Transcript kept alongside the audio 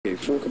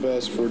4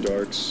 cabals, 4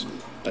 darks.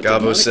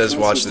 Gabo says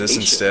watch this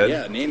instead.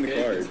 Yeah, name the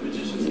card.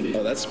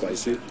 Oh, that's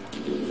spicy.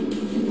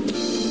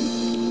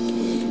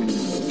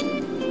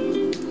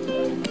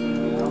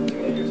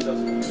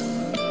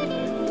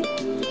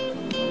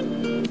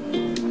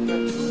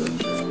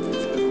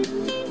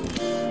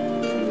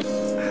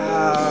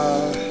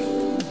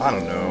 I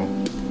don't know.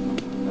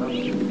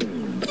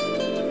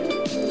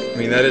 I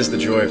mean, that is the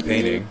joy of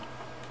painting.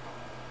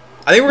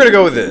 I think we're gonna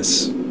go with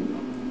this.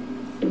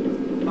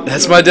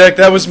 That's my deck,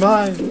 that was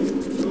mine.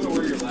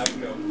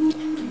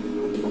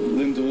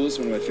 Limb Duel is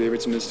one of my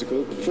favorites in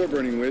Mystical. 4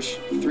 Burning Wish,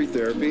 3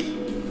 Therapy,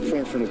 4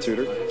 Infernal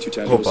Tutor, 2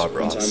 Tendrils, 1 Time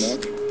Walk,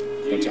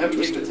 1 You Time haven't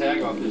Twist. taken the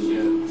tag off this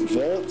yet.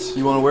 Vault.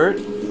 You want to wear it?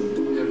 You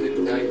haven't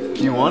taken the tag yet.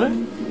 Do you want it?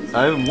 I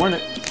haven't worn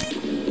it.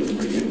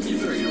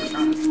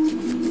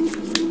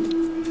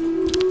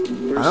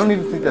 I don't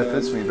even think that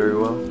fits me very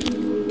well.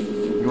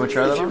 You want to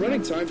try that If you're on?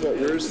 running Time Vault,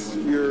 where's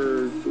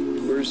your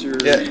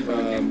Yeah.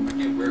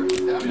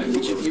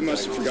 you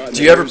must have forgotten.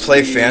 Do you ever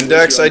play fan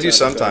decks? I do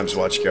sometimes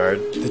watch guard.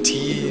 The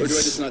tease. Or do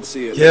I just not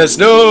see it? Yes,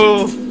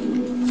 no!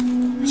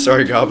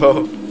 Sorry,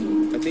 Gabo.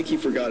 I think he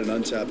forgot an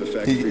untap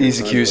effect. He's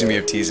accusing me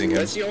of teasing him.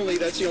 That's the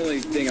only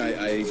thing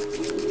I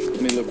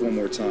let me look one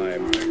more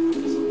time.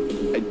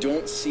 I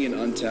don't see an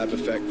untap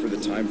effect for the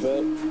Time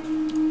Vault.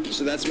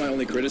 So that's my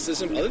only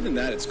criticism. Other than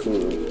that, it's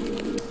cool.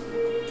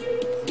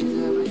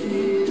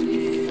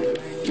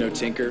 No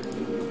Tinker.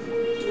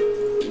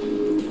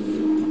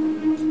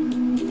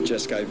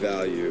 Jeskai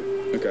value.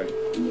 Okay.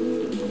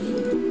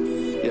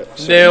 Yep.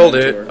 So Nailed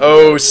it.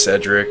 Oh,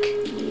 Cedric.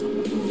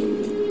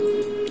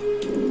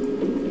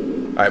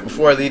 Alright,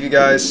 before I leave you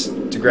guys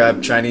to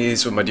grab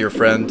Chinese with my dear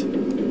friend,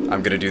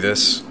 I'm gonna do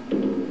this.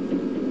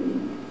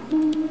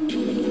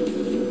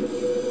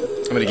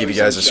 I'm gonna give you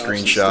guys a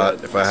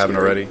screenshot, if I haven't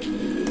already,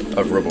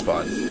 of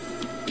RoboPod.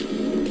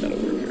 That'll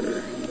work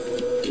here.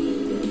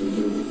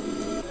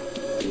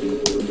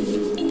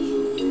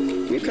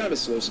 We have kind of a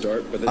slow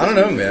start, but I don't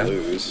know, man.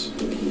 Lose,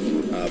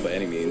 by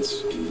any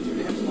means.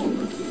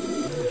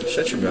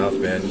 Shut your mouth,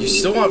 man. You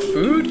still want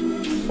food?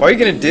 Why are you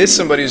gonna diss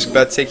somebody who's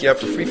about to take you out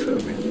for free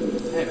food, man?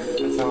 Hey,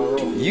 that's how I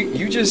roll.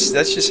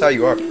 That's just how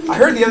you are. I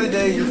heard the other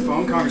day your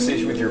phone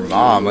conversation with your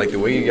mom, like the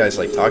way you guys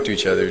like talk to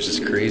each other is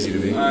just crazy to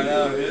me. I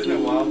know, isn't it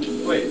wild?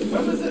 Wait,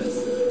 when was this?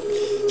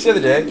 It's the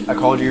other day. I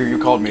called you, you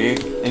called me,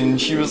 and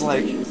she was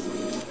like,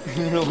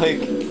 you're like,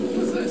 When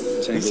was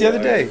this? It's the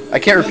other day. I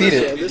can't repeat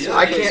it.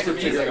 I can't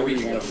repeat like a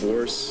week ago.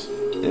 Force.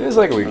 It was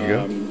like a week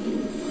ago. We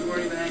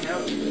weren't even hanging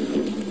out.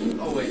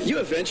 Oh, wait. You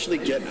eventually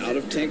get out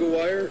of Tangle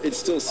Wire. It's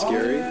still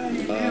scary.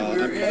 I'm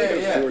probably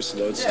gonna force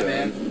Lodestone.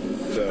 Yeah, man.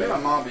 Maybe my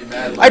mom be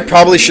mad. I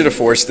probably should have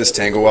forced this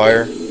Tangle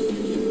Wire.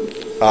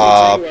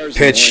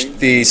 Pitched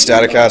the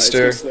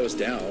Staticaster. Slows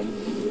down.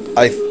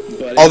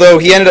 Although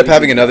he ended up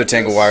having another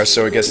Tangle Wire,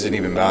 so I guess it didn't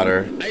even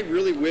matter. I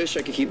really wish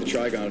I could keep the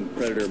Trigon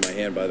Predator in my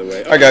hand, by the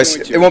way. Alright guys,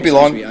 it won't be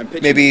long.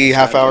 Maybe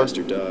half hour.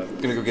 Duh.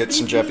 Gonna go get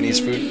some Japanese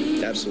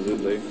food.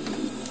 Absolutely.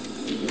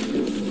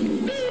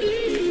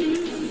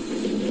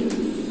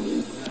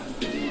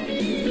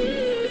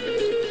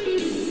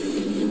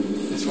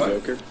 It's what?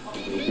 Joker.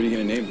 What are you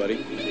gonna name, buddy?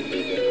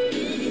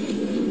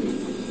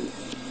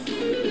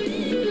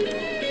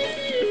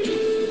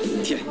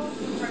 Yeah.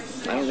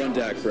 I don't run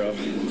DAC, bro.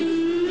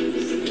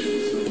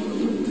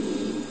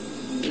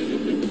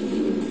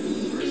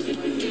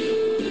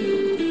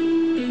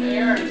 Hey,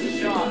 Aaron, this is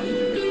Sean.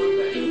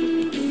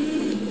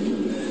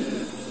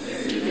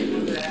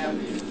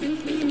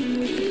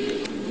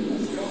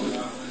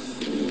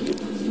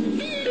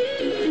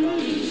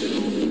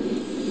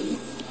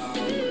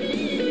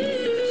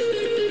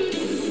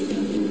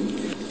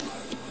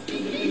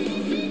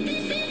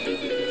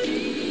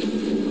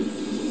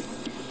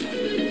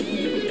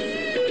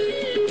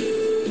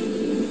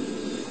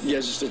 You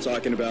guys are still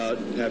talking about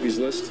Happy's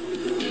list?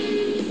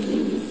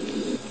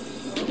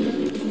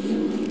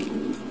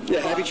 Yeah,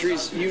 Happy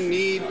Trees, you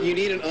need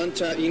an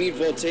untap, you need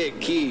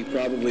Voltaic Key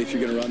probably if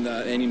you're gonna run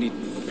that, and you need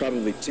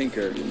probably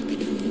Tinker.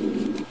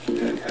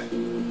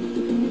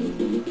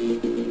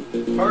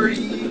 Party!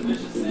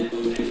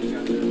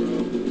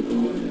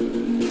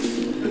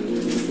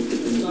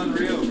 It's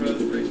unreal, bro.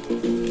 It's pretty cool.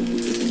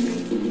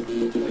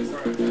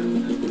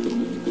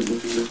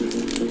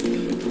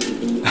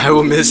 I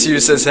will miss you,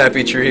 says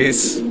Happy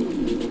Trees.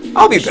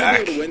 I'll be I should back.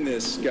 be able to win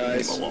this,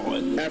 guys.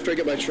 After I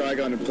get my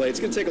Trigon and play, it's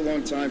gonna take a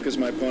long time because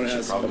my opponent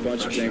has a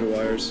bunch of Tangle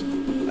Wires.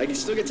 I can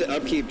still get to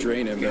upkeep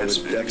Drain him though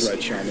with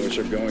Deathrite Shaman, which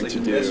I'm going to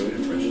do.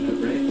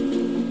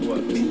 What?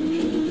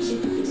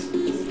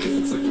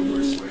 It's like the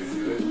worst way to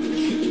do it.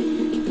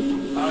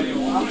 I don't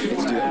even Let's want do to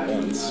it have it.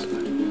 once,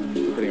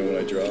 depending on what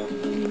I draw.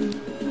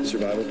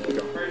 Survival.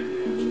 Okay.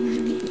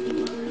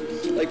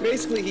 Like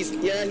basically, he's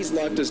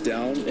locked us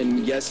down,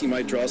 and yes, he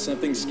might draw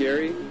something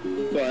scary,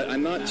 but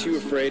I'm not too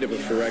afraid of a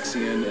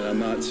Phyrexian, and I'm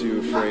not too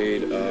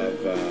afraid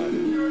of a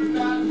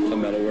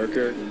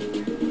Metalworker.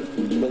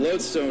 The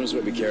Lodestone is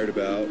what we cared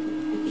about,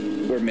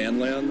 or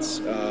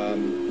Manlands.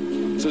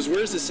 So as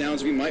weird as this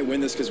sounds, we might win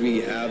this because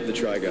we have the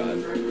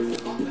Trigon.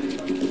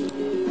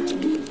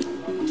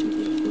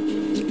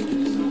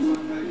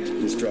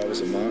 draw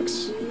was a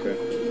mox. Okay.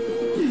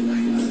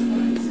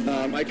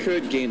 I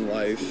could gain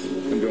life.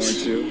 I'm going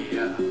to.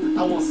 Yeah.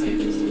 I won't say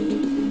this.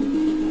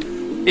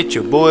 It's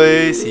your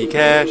boy, C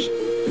Cash.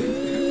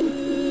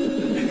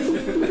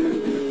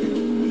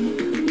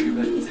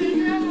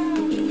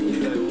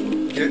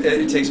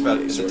 It takes about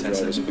 10 seconds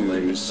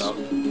to stop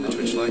the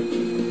Twitch light.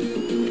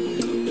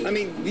 I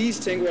mean, these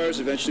tank wires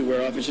eventually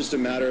wear off. It's just a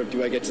matter of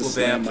do I get to Well,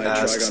 slam Bamf my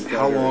asks, Trigon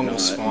how Predator or long will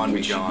not, Spawn be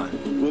which gone?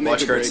 will make or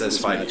Watchguard break says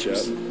this 5 matchup.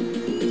 years.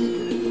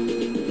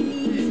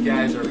 These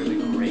guys are the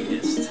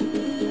greatest. So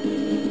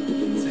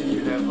you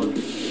have like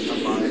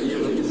a body.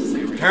 Like, this is a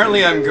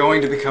Apparently, I'm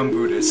going to become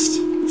Buddhist.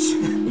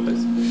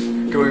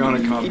 Going on a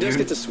He commune. does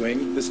get to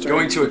swing this turn.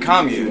 Going to a if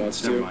commune. He wants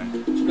to. Never mind.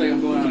 like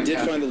I'm going on He a did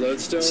couch. find the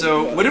lodestone.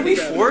 So, but what did we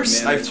think I have force?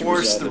 enough I mana to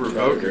forced the resolve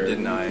Revoker, Predator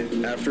didn't I?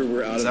 After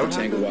we're out Is of that the what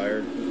tank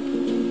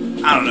happened?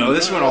 wire. I don't know.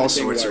 This went all Not the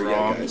sorts of tank wire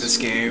yet, wrong. guys. This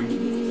game.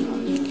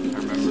 I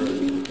remember.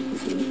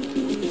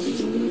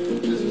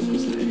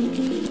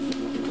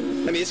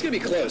 I mean, it's gonna be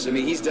close. I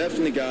mean, he's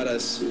definitely got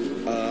us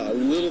a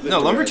little bit. No,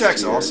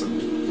 Lumberjack's here, awesome.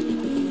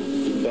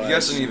 but, You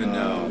guys don't even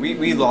know.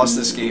 We lost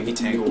this game. He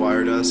tangle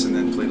wired us and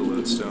then played a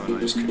lodestone. I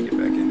just couldn't get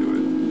back into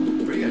it.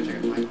 Where you got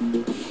chicken pie?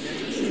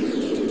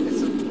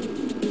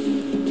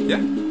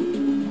 Yeah.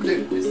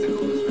 Dude, it's the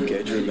coolest.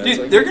 Okay, Drew Dude, Benz,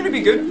 they're gonna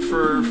be good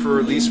for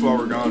at least while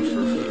we're gone for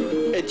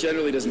food. It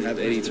generally doesn't have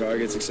any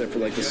targets except for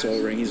like the soul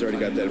ring. He's already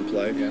got that in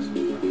play.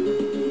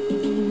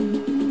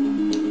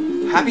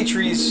 Happy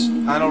Trees.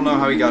 I don't know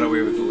how he got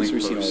away with the link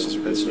We've seen all post.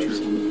 this That's stuff.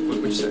 true.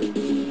 What would you say?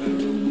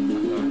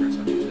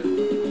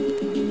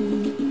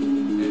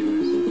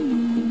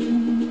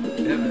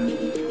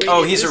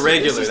 Oh, he's a This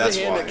regular, is the that's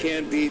hand why. that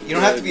can beat You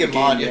don't have to be a the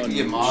mod, game you have to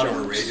be a one mod or a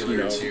shots, regular you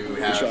know, to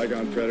the have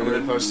Trigon Predator.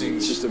 unlimited postings.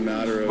 It's just a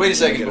matter of. Wait a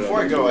second, get it before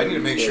on I the go, I board, need to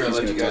make or sure I if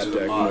let he's you gonna guys top with a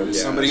deck mod. more Is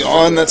gas. somebody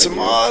on that's a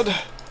mod?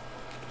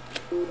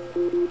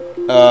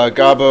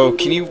 Gabo,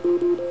 can you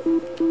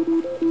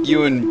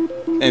and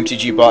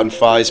MTG bot and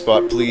Fies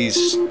bot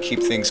please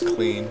keep things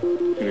clean?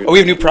 Oh, we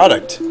have new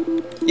product.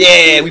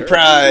 Yeah, we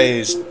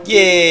prized.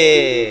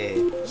 Yeah.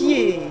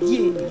 Yeah,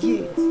 yeah,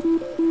 yeah.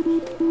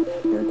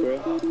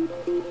 Wormcoil?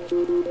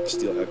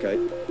 Steel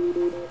Hellkite.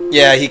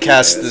 Yeah, he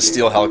cast the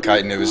Steel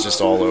Hellkite and it was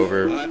just all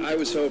over. I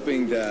was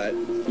hoping that,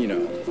 you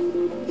know,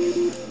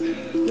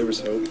 there was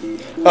hope.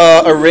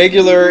 A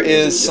regular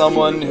is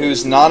someone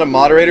who's not a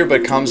moderator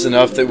but comes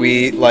enough that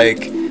we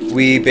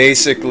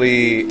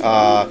basically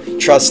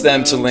trust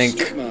them to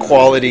link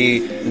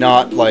quality,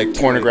 not like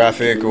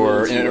pornographic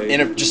or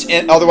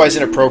otherwise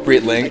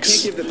inappropriate I can't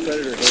links. give the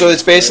Predator So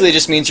it's basically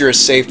just means you're a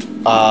safe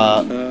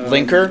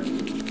linker.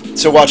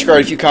 So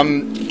WatchGuard, if you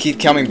keep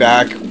coming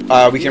back,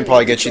 we can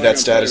probably get you that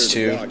status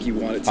too. You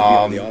want it to be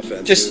on the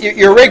offense. Just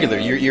you're a regular.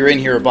 You're in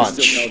here a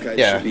bunch.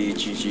 Yeah.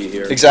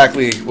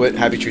 Exactly what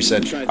Happy Tree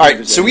said. All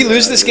right, so we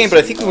lose this game, but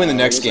I think we win the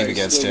next game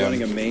against him,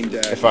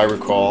 if I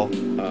recall.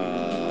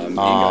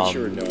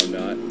 Sure, no, I'm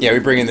not. Yeah, we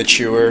bring in the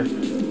Chewer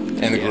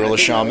and the Gorilla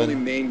Shaman. All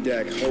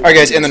Alright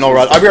guys, and the Null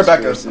Rod. I'll be right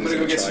back guys. I'm gonna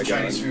go get some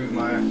Chinese food with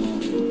my new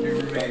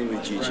roommate. Probably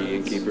GG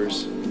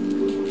Innkeepers.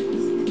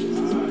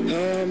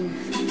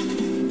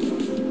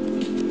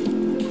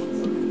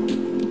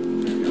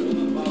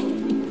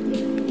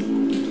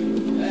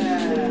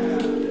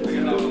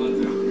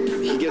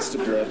 He gets to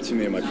blow up too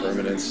many of my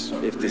permanents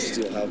if this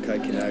Steel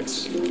Hellkite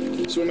connects.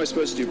 So what am I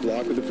supposed to do?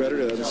 Block with the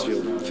Predator? That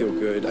doesn't feel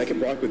good. I can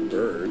block with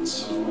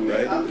birds,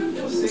 right?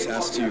 This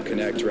has to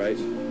connect, right?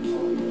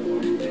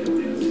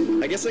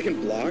 I guess I can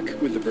block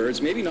with the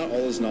birds. Maybe not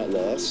all is not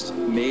lost.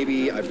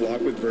 Maybe I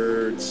block with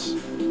birds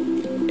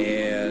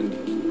and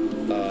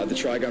the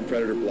Trigon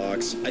Predator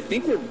blocks. I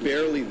think we're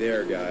barely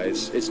there,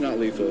 guys. It's not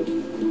lethal.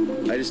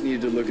 I just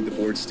needed to look at the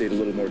board state a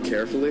little more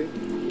carefully.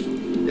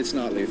 It's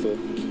not lethal.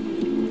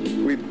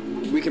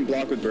 We can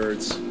block with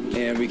birds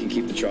and we can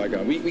keep the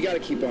Trigon. We got to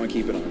keep on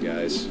keeping on,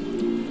 guys.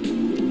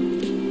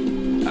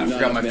 I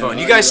forgot my phone.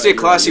 You guys stay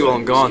classy while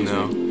I'm gone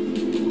though.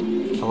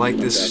 I like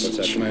this What's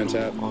that? Can I untap?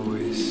 channel.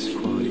 Always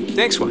quality.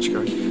 Thanks,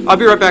 WatchGuard. I'll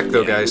be right back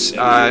though, guys.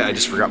 I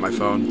just forgot my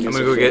phone. I'm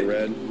gonna go get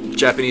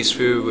Japanese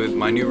food with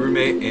my new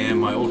roommate and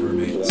my old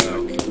roommate.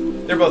 So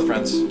they're both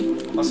friends.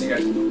 I'll see you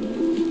guys.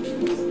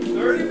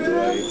 30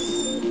 minutes.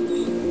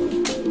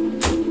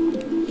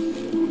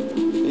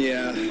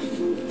 Yeah.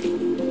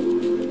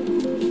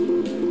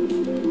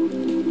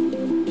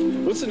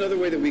 What's another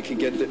way that we could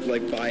get that,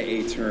 like, by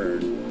a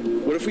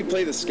turn? What if we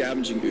play the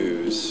Scavenging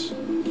Ooze,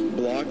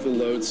 block the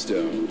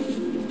Lodestone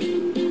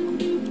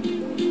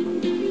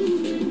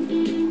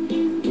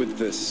with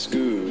the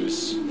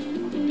Scoos,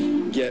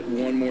 get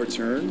one more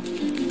turn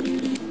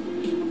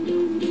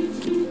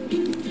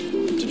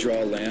to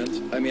draw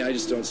land? I mean, I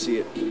just don't see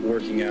it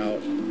working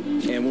out.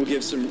 And we'll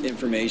give some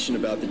information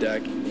about the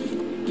deck.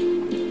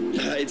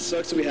 It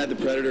sucks that we had the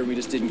Predator. We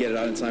just didn't get it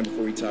out in time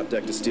before we top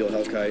decked a Steel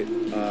Hellkite.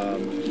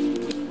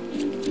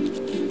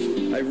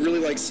 I really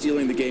like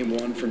stealing the game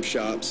 1 from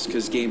shops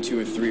because game 2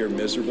 and 3 are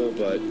miserable,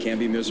 but can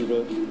be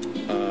miserable.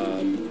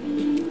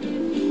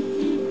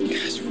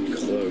 Guys, we're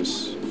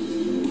close.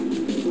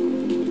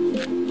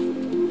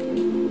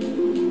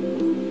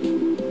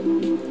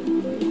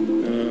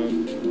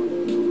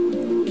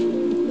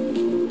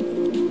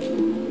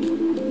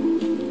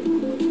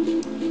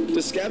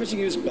 Does Scavenging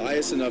Ooze buy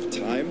us enough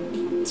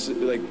time? So,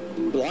 like,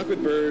 block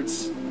with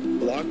birds,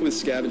 block with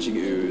Scavenging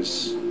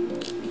Ooze,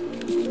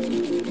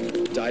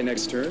 die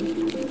next turn?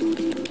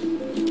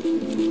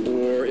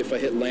 Or if I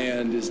hit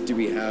land, do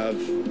we have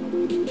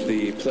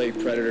the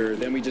Plague Predator,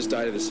 then we just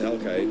die to the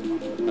Hellkite.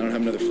 I don't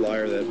have another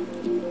flyer that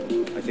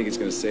I think is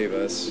going to save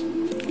us.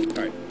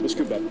 Alright, we'll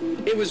scoop up.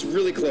 It was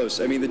really close.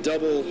 I mean, the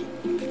double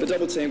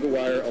Tangle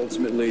Wire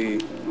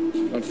ultimately,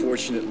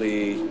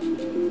 unfortunately,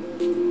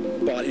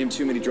 bought him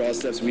too many draw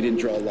steps. We didn't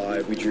draw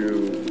live. We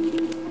drew...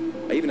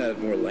 I even had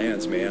more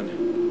lands, man.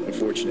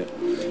 Unfortunate.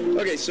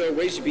 Okay, so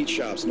ways to beat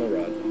shops, no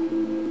rod.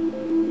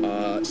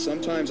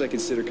 Sometimes I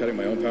consider cutting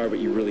my own power, but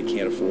you really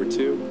can't afford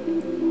to.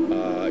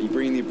 You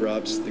bring in the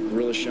Abrupts, the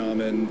Gorilla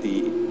Shaman,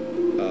 the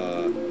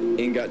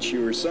Ingot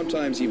Chewer,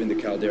 sometimes even the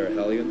Caldera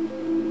Hellion.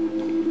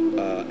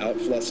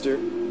 Outfluster.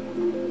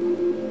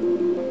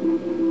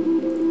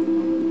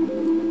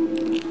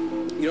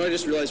 You know, I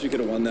just realized we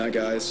could have won that,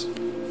 guys.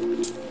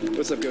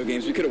 What's up, Go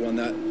Games? We could have won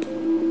that.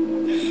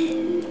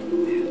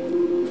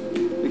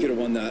 We could have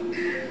won that.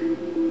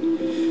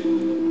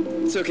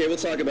 It's okay, we'll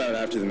talk about it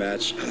after the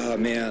match. Oh,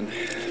 man.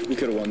 We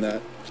could have won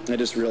that. I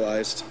just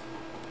realized.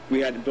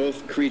 We had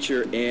both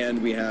Creature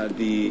and we had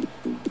the...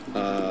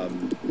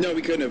 no,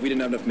 we couldn't have. We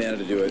didn't have enough mana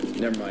to do it.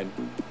 Never mind.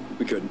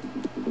 We couldn't.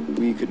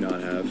 We could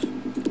not have.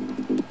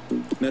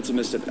 Mental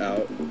Misstep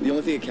out. The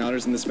only thing it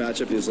counters in this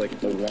matchup is like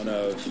a one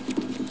of...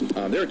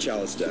 they're a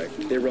Chalice deck.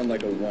 They run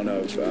like a one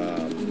of...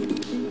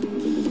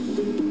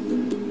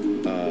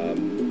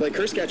 like,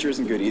 Curse Catcher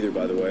isn't good either,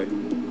 by the way.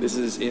 This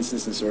is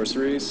instants and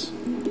sorceries.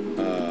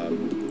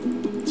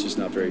 It's just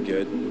not very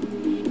good.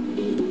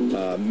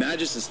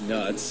 Magus is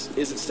nuts.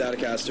 Isn't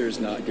Staticaster is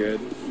not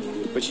good.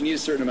 But you need a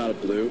certain amount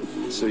of blue.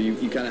 So you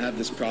kind of have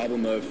this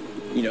problem of,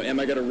 you know, am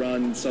I going to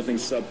run something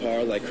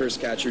subpar like Curse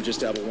Catcher just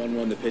to have a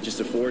 1/1 that pitches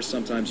to 4?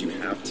 Sometimes you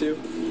have to.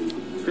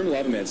 Grim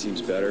Lava Man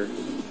seems better.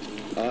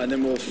 And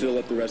then we'll fill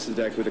up the rest of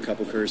the deck with a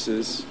couple Curse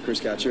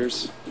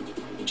Catchers.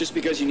 Just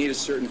because you need a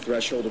certain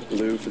threshold of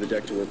blue for the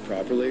deck to work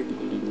properly.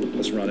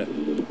 Let's run it.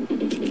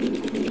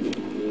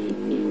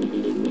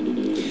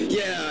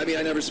 Yeah, I mean,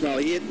 I never smile.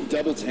 He hit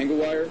double Tangle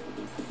Wire.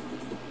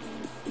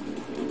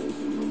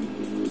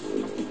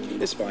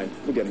 It's fine.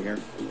 We'll get him here.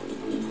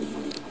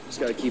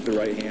 Just gotta keep the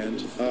right hand.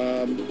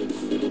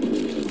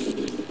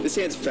 This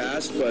hand's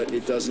fast, but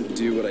it doesn't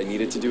do what I need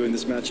it to do in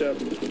this matchup.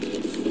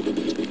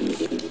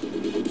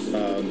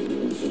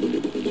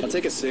 I'll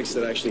take a 6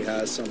 that actually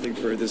has something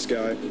for this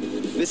guy.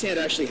 This hand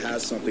actually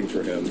has something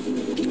for him.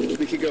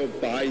 We could go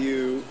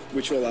Bayou,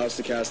 which will allow us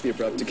to cast the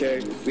Abrupt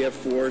Decay. We have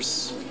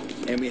Force,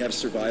 and we have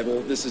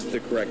Survival. This is the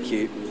correct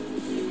keep.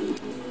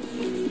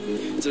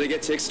 Did I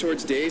get ticks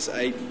towards days?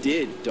 I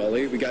did,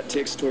 Dolly. We got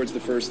ticks towards the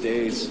first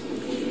days.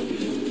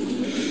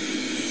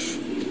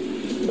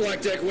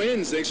 Black Deck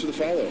wins. Thanks for the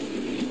follow.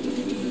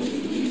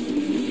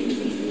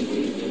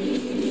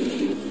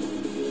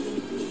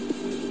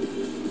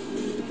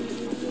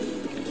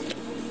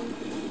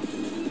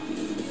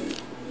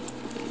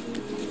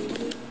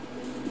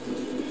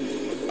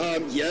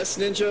 Yes,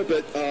 Ninja,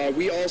 but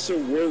we also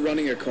were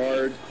running a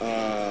card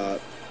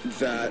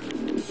that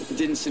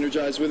didn't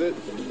synergize with it.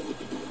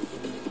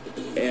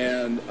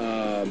 And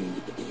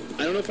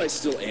I don't know if I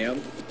still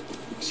am.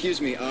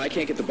 Excuse me, I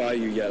can't get the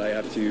Bayou yet. I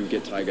have to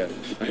get Taiga.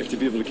 I have to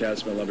be able to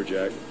cast my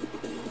Lumberjack.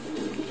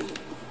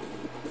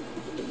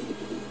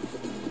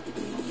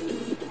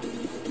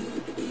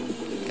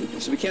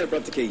 So we can't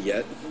Abrupt Decay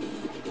yet.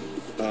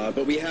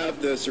 But we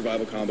have the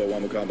Survival combo,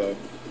 Wombo combo.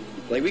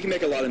 Like, we can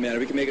make a lot of mana.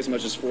 We can make as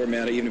much as 4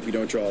 mana even if we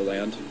don't draw a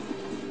land.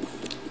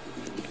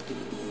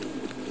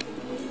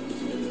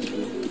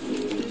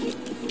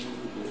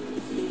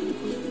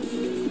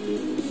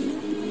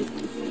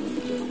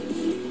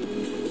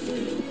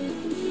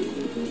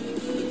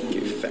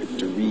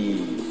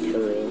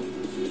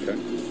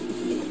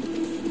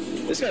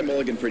 This guy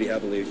mulliganed pretty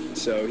heavily,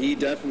 so he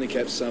definitely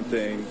kept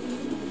something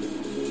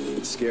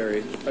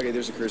scary. Okay,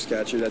 there's a Curse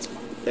Catcher. That's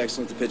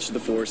excellent to pitch to the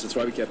Force. That's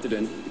why we kept it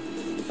in.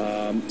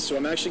 So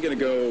I'm actually going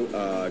to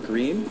go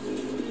green,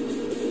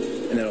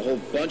 and then a whole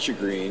bunch of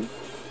green.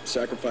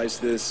 Sacrifice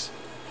this.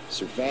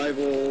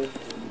 Survival.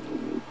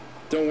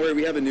 Don't worry,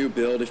 we have a new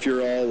build. If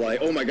you're all like,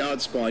 oh my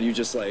god, Spawn, you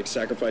just like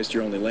sacrificed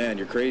your only land.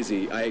 You're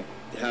crazy. I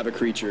have a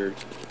creature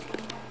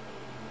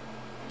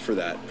for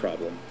that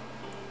problem.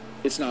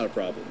 It's not a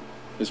problem.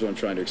 Is what I'm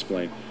trying to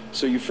explain.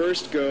 So you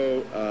first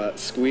go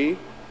Squee,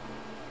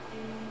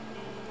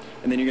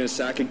 and then you're going to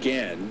sack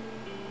again.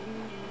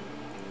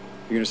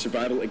 You're going to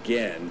Survival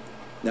again.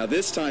 Now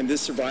this time,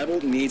 this Survival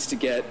needs to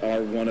get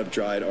our one of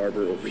Dryad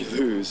Arbor, or we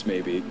lose,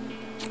 maybe.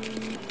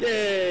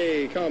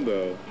 Yay!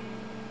 Combo.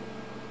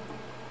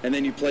 And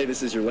then you play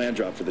this as your land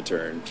drop for the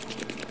turn.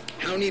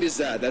 How neat is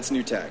that? That's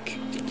new tech.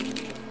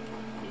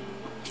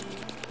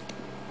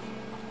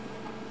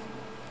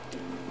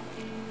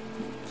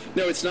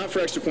 No, it's not for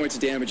extra points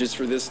of damage, it's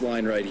for this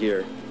line right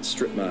here.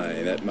 Strip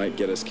Mine, that might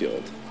get us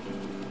killed.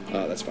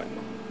 That's fine.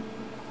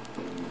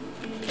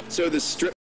 So the Strip